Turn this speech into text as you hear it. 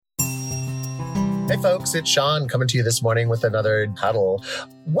Hey folks, it's Sean coming to you this morning with another Huddle.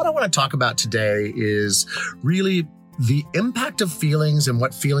 What I want to talk about today is really the impact of feelings and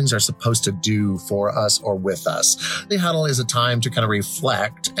what feelings are supposed to do for us or with us. The Huddle is a time to kind of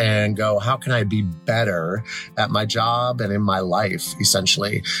reflect and go, how can I be better at my job and in my life,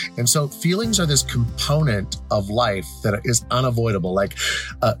 essentially? And so feelings are this component of life that is unavoidable.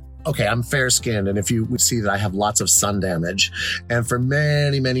 Okay, I'm fair-skinned, and if you would see that I have lots of sun damage. And for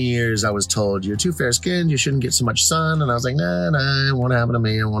many, many years, I was told, you're too fair-skinned, you shouldn't get so much sun. And I was like, nah, it won't happen to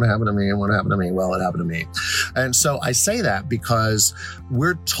me, it won't happen to me, it won't happen to me. Well, it happened to me. And so I say that because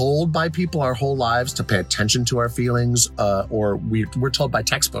we're told by people our whole lives to pay attention to our feelings, or we're told by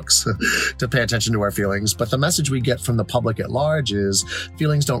textbooks to pay attention to our feelings. But the message we get from the public at large is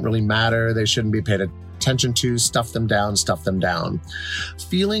feelings don't really matter, they shouldn't be paid attention to, stuff them down, stuff them down.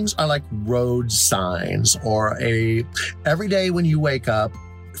 Feelings are like road signs, or every day when you wake up,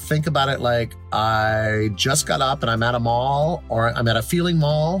 think about it like, I just got up and I'm at a mall, or I'm at a feeling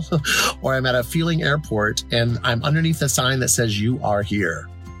mall, or I'm at a feeling airport, and I'm underneath a sign that says, you are here.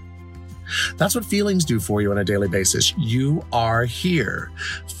 That's what feelings do for you on a daily basis. You are here.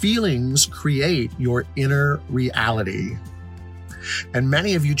 Feelings create your inner reality. And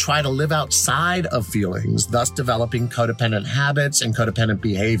many of you try to live outside of feelings, thus developing codependent habits and codependent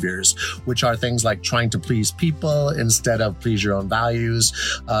behaviors, which are things like trying to please people instead of please your own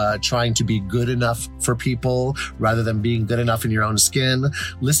values, trying to be good enough for people rather than being good enough in your own skin,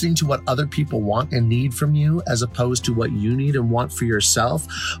 listening to what other people want and need from you as opposed to what you need and want for yourself.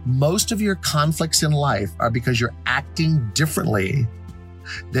 Most of your conflicts in life are because you're acting differently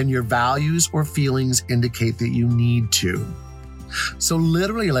than your values or feelings indicate that you need to. So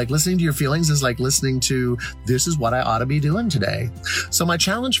literally, like, listening to your feelings is like listening to, this is what I ought to be doing today. So my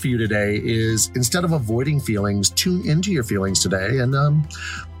challenge for you today is, instead of avoiding feelings, tune into your feelings today and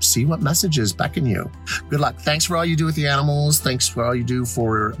see what messages beckon you. Good luck. Thanks for all you do with the animals. Thanks for all you do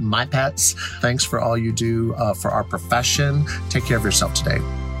for my pets. Thanks for all you do for our profession. Take care of yourself today.